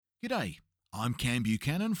G'day, I'm Cam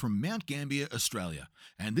Buchanan from Mount Gambier, Australia,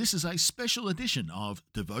 and this is a special edition of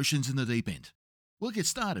Devotions in the Deep End. We'll get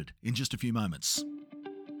started in just a few moments.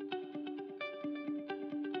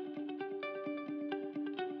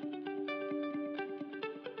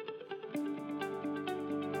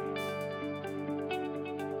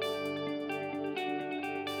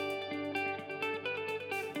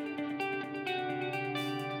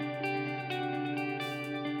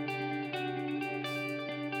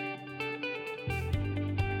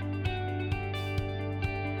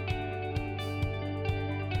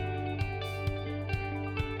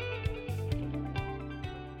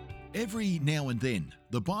 Every now and then,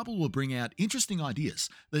 the Bible will bring out interesting ideas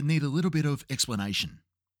that need a little bit of explanation.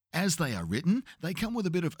 As they are written, they come with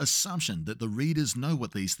a bit of assumption that the readers know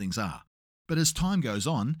what these things are. But as time goes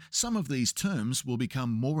on, some of these terms will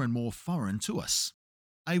become more and more foreign to us.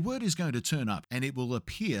 A word is going to turn up and it will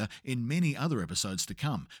appear in many other episodes to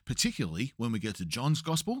come, particularly when we get to John's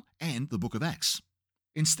Gospel and the book of Acts.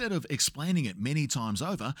 Instead of explaining it many times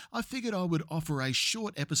over, I figured I would offer a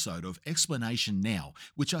short episode of explanation now,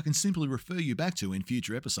 which I can simply refer you back to in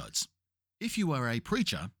future episodes. If you are a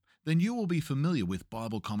preacher, then you will be familiar with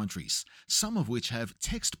Bible commentaries, some of which have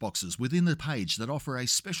text boxes within the page that offer a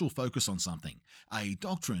special focus on something, a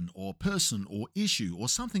doctrine or person or issue or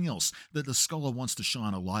something else that the scholar wants to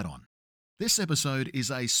shine a light on. This episode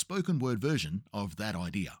is a spoken word version of that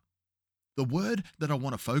idea. The word that I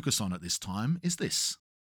want to focus on at this time is this: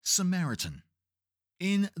 Samaritan.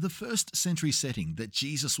 In the first century setting that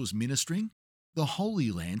Jesus was ministering, the Holy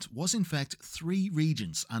Land was in fact three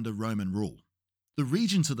regions under Roman rule. The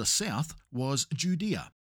region to the south was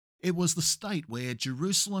Judea. It was the state where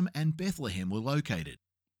Jerusalem and Bethlehem were located.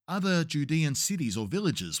 Other Judean cities or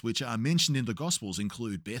villages which are mentioned in the Gospels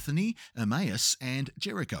include Bethany, Emmaus, and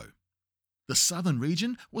Jericho. The southern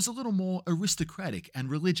region was a little more aristocratic and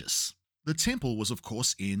religious. The temple was of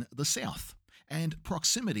course in the south, and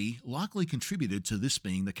proximity likely contributed to this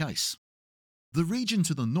being the case. The region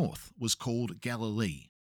to the north was called Galilee,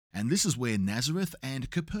 and this is where Nazareth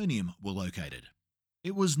and Capernaum were located.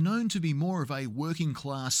 It was known to be more of a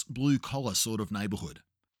working-class, blue-collar sort of neighbourhood.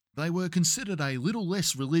 They were considered a little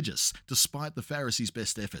less religious, despite the Pharisees'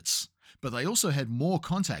 best efforts, but they also had more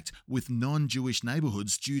contact with non-Jewish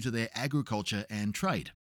neighbourhoods due to their agriculture and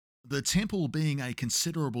trade. The temple being a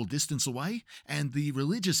considerable distance away, and the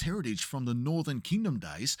religious heritage from the Northern Kingdom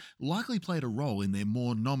days likely played a role in their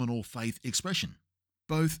more nominal faith expression.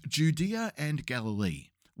 Both Judea and Galilee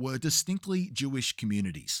were distinctly Jewish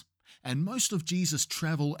communities, and most of Jesus'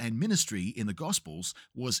 travel and ministry in the Gospels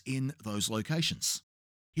was in those locations.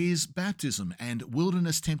 His baptism and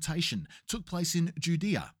wilderness temptation took place in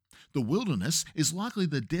Judea. The wilderness is likely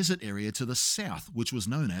the desert area to the south, which was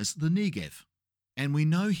known as the Negev. And we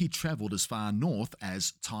know he travelled as far north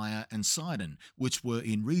as Tyre and Sidon, which were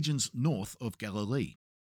in regions north of Galilee.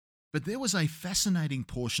 But there was a fascinating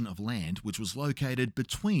portion of land which was located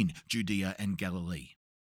between Judea and Galilee,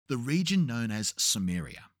 the region known as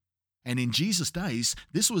Samaria. And in Jesus' days,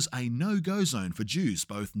 this was a no-go zone for Jews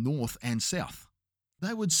both north and south.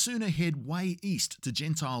 They would sooner head way east to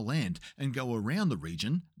Gentile land and go around the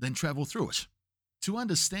region than travel through it. To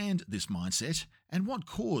understand this mindset and what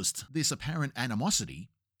caused this apparent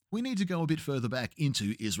animosity, we need to go a bit further back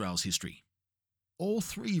into Israel's history. All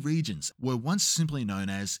three regions were once simply known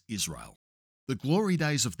as Israel. The glory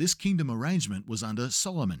days of this kingdom arrangement was under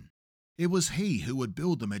Solomon. It was he who would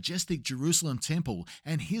build the majestic Jerusalem temple,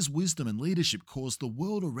 and his wisdom and leadership caused the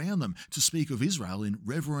world around them to speak of Israel in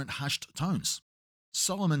reverent, hushed tones.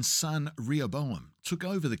 Solomon's son Rehoboam took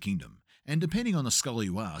over the kingdom, and depending on the scholar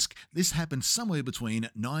you ask, this happened somewhere between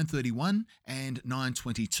 931 and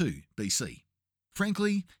 922 BC.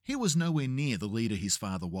 Frankly, he was nowhere near the leader his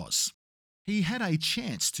father was. He had a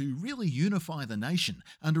chance to really unify the nation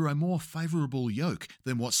under a more favourable yoke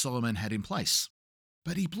than what Solomon had in place.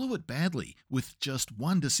 But he blew it badly with just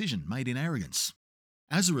one decision made in arrogance.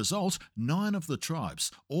 As a result, 9 of the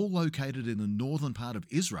tribes, all located in the northern part of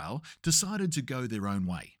Israel, decided to go their own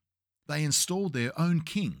way. They installed their own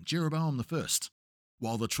king, Jeroboam I,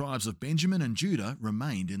 while the tribes of Benjamin and Judah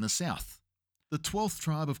remained in the south. The 12th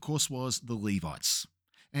tribe, of course, was the Levites,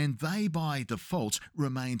 and they by default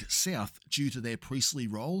remained south due to their priestly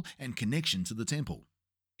role and connection to the temple.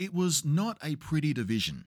 It was not a pretty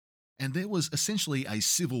division, and there was essentially a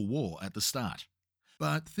civil war at the start.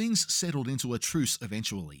 But things settled into a truce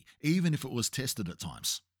eventually, even if it was tested at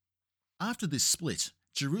times. After this split,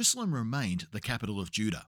 Jerusalem remained the capital of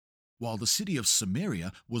Judah, while the city of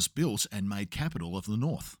Samaria was built and made capital of the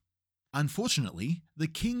north. Unfortunately, the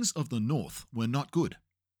kings of the north were not good.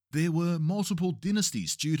 There were multiple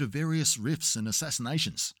dynasties due to various rifts and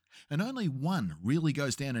assassinations, and only one really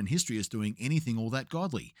goes down in history as doing anything all that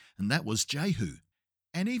godly, and that was Jehu.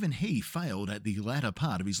 And even he failed at the latter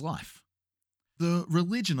part of his life. The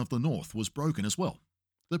religion of the north was broken as well.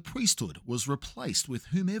 The priesthood was replaced with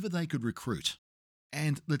whomever they could recruit.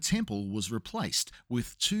 And the temple was replaced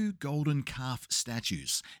with two golden calf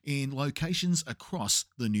statues in locations across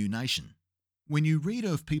the new nation. When you read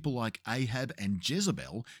of people like Ahab and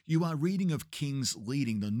Jezebel, you are reading of kings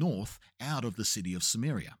leading the north out of the city of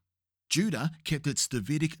Samaria. Judah kept its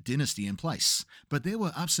Davidic dynasty in place, but there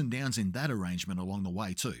were ups and downs in that arrangement along the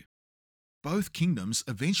way too. Both kingdoms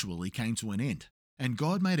eventually came to an end, and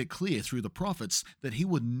God made it clear through the prophets that he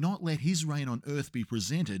would not let his reign on earth be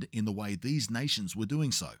presented in the way these nations were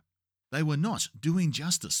doing so. They were not doing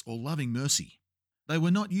justice or loving mercy. They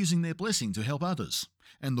were not using their blessing to help others,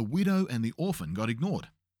 and the widow and the orphan got ignored.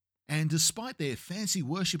 And despite their fancy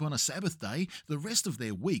worship on a Sabbath day, the rest of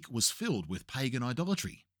their week was filled with pagan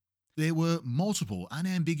idolatry. There were multiple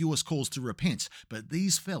unambiguous calls to repent, but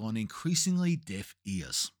these fell on increasingly deaf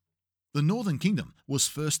ears. The northern kingdom was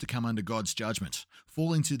first to come under God's judgment,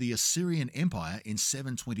 falling to the Assyrian Empire in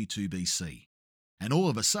 722 BC. And all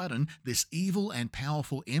of a sudden, this evil and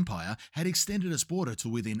powerful empire had extended its border to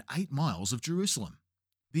within 8 miles of Jerusalem.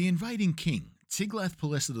 The invading king,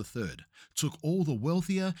 Tiglath-Pileser III, took all the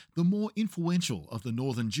wealthier, the more influential of the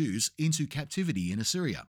northern Jews into captivity in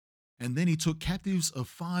Assyria. And then he took captives of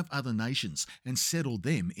 5 other nations and settled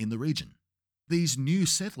them in the region. These new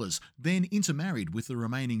settlers then intermarried with the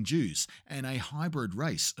remaining Jews, and a hybrid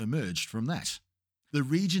race emerged from that. The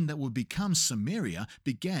region that would become Samaria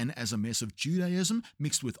began as a mess of Judaism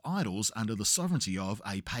mixed with idols under the sovereignty of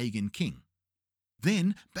a pagan king.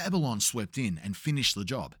 Then Babylon swept in and finished the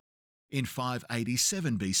job. In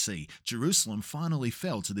 587 BC, Jerusalem finally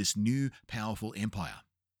fell to this new, powerful empire.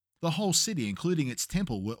 The whole city, including its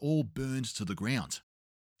temple, were all burned to the ground.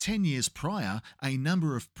 10 years prior, a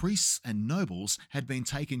number of priests and nobles had been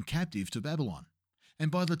taken captive to Babylon. And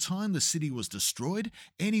by the time the city was destroyed,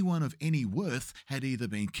 anyone of any worth had either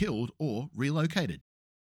been killed or relocated.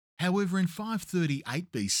 However, in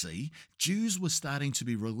 538 BC, Jews were starting to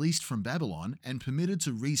be released from Babylon and permitted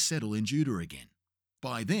to resettle in Judah again.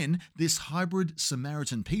 By then, this hybrid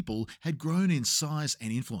Samaritan people had grown in size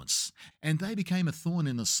and influence, and they became a thorn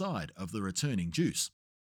in the side of the returning Jews.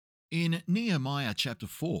 In Nehemiah chapter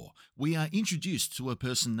 4, we are introduced to a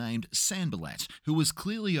person named Sanballat, who was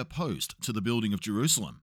clearly opposed to the building of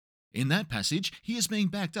Jerusalem. In that passage, he is being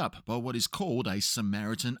backed up by what is called a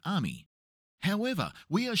Samaritan army. However,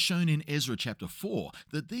 we are shown in Ezra chapter 4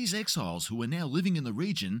 that these exiles who were now living in the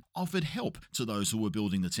region offered help to those who were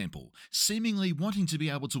building the temple, seemingly wanting to be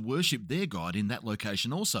able to worship their God in that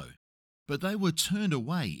location also. But they were turned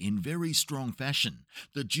away in very strong fashion,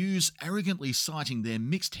 the Jews arrogantly citing their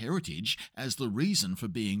mixed heritage as the reason for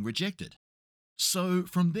being rejected. So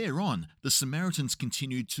from there on, the Samaritans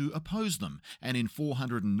continued to oppose them, and in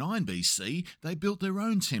 409 BC, they built their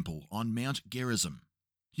own temple on Mount Gerizim.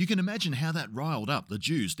 You can imagine how that riled up the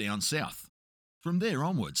Jews down south. From there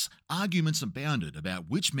onwards, arguments abounded about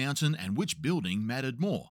which mountain and which building mattered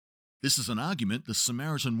more. This is an argument the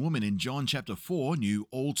Samaritan woman in John chapter 4 knew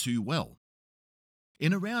all too well.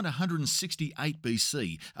 In around 168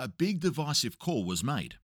 BC, a big divisive call was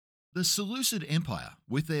made. The Seleucid Empire,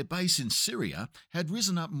 with their base in Syria, had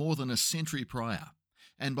risen up more than a century prior,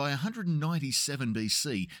 and by 197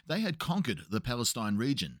 BC they had conquered the Palestine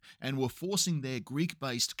region and were forcing their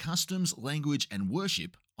Greek-based customs, language and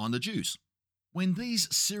worship on the Jews. When these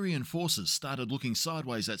Syrian forces started looking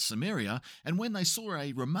sideways at Samaria, and when they saw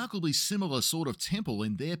a remarkably similar sort of temple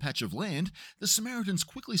in their patch of land, the Samaritans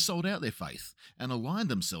quickly sold out their faith and aligned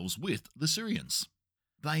themselves with the Syrians.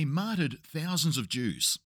 They martyred thousands of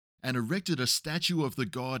Jews and erected a statue of the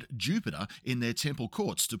god Jupiter in their temple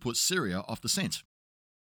courts to put Syria off the scent.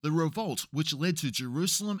 The revolt, which led to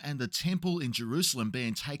Jerusalem and the temple in Jerusalem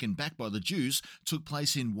being taken back by the Jews, took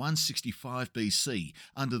place in 165 BC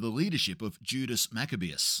under the leadership of Judas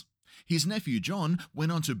Maccabeus. His nephew John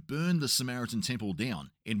went on to burn the Samaritan temple down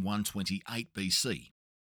in 128 BC.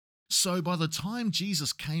 So by the time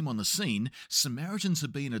Jesus came on the scene, Samaritans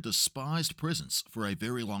had been a despised presence for a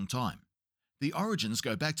very long time. The origins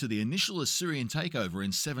go back to the initial Assyrian takeover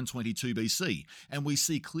in 722 BC, and we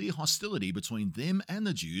see clear hostility between them and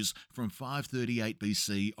the Jews from 538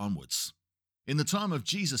 BC onwards. In the time of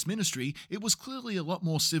Jesus' ministry, it was clearly a lot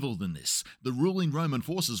more civil than this. The ruling Roman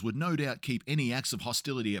forces would no doubt keep any acts of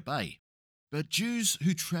hostility at bay. But Jews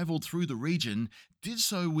who travelled through the region did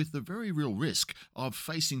so with the very real risk of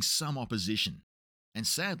facing some opposition. And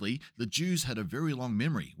sadly, the Jews had a very long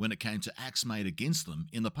memory when it came to acts made against them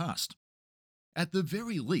in the past. At the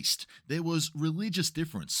very least, there was religious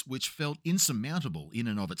difference which felt insurmountable in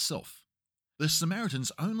and of itself. The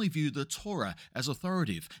Samaritans only viewed the Torah as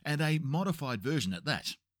authoritative and a modified version at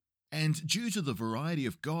that. And due to the variety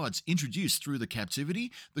of gods introduced through the captivity,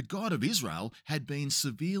 the God of Israel had been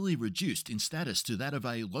severely reduced in status to that of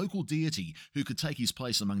a local deity who could take his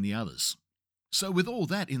place among the others. So, with all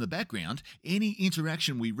that in the background, any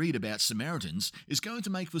interaction we read about Samaritans is going to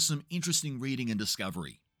make for some interesting reading and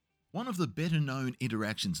discovery. One of the better known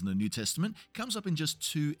interactions in the New Testament comes up in just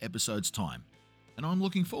 2 episodes' time, and I'm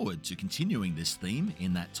looking forward to continuing this theme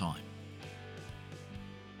in that time.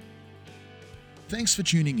 Thanks for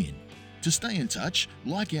tuning in. To stay in touch,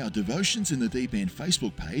 like our Devotions in the Deep End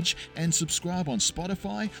Facebook page and subscribe on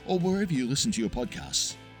Spotify or wherever you listen to your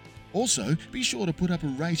podcasts. Also, be sure to put up a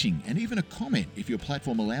rating and even a comment if your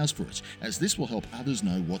platform allows for it, as this will help others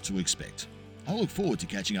know what to expect. I look forward to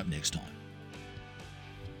catching up next time.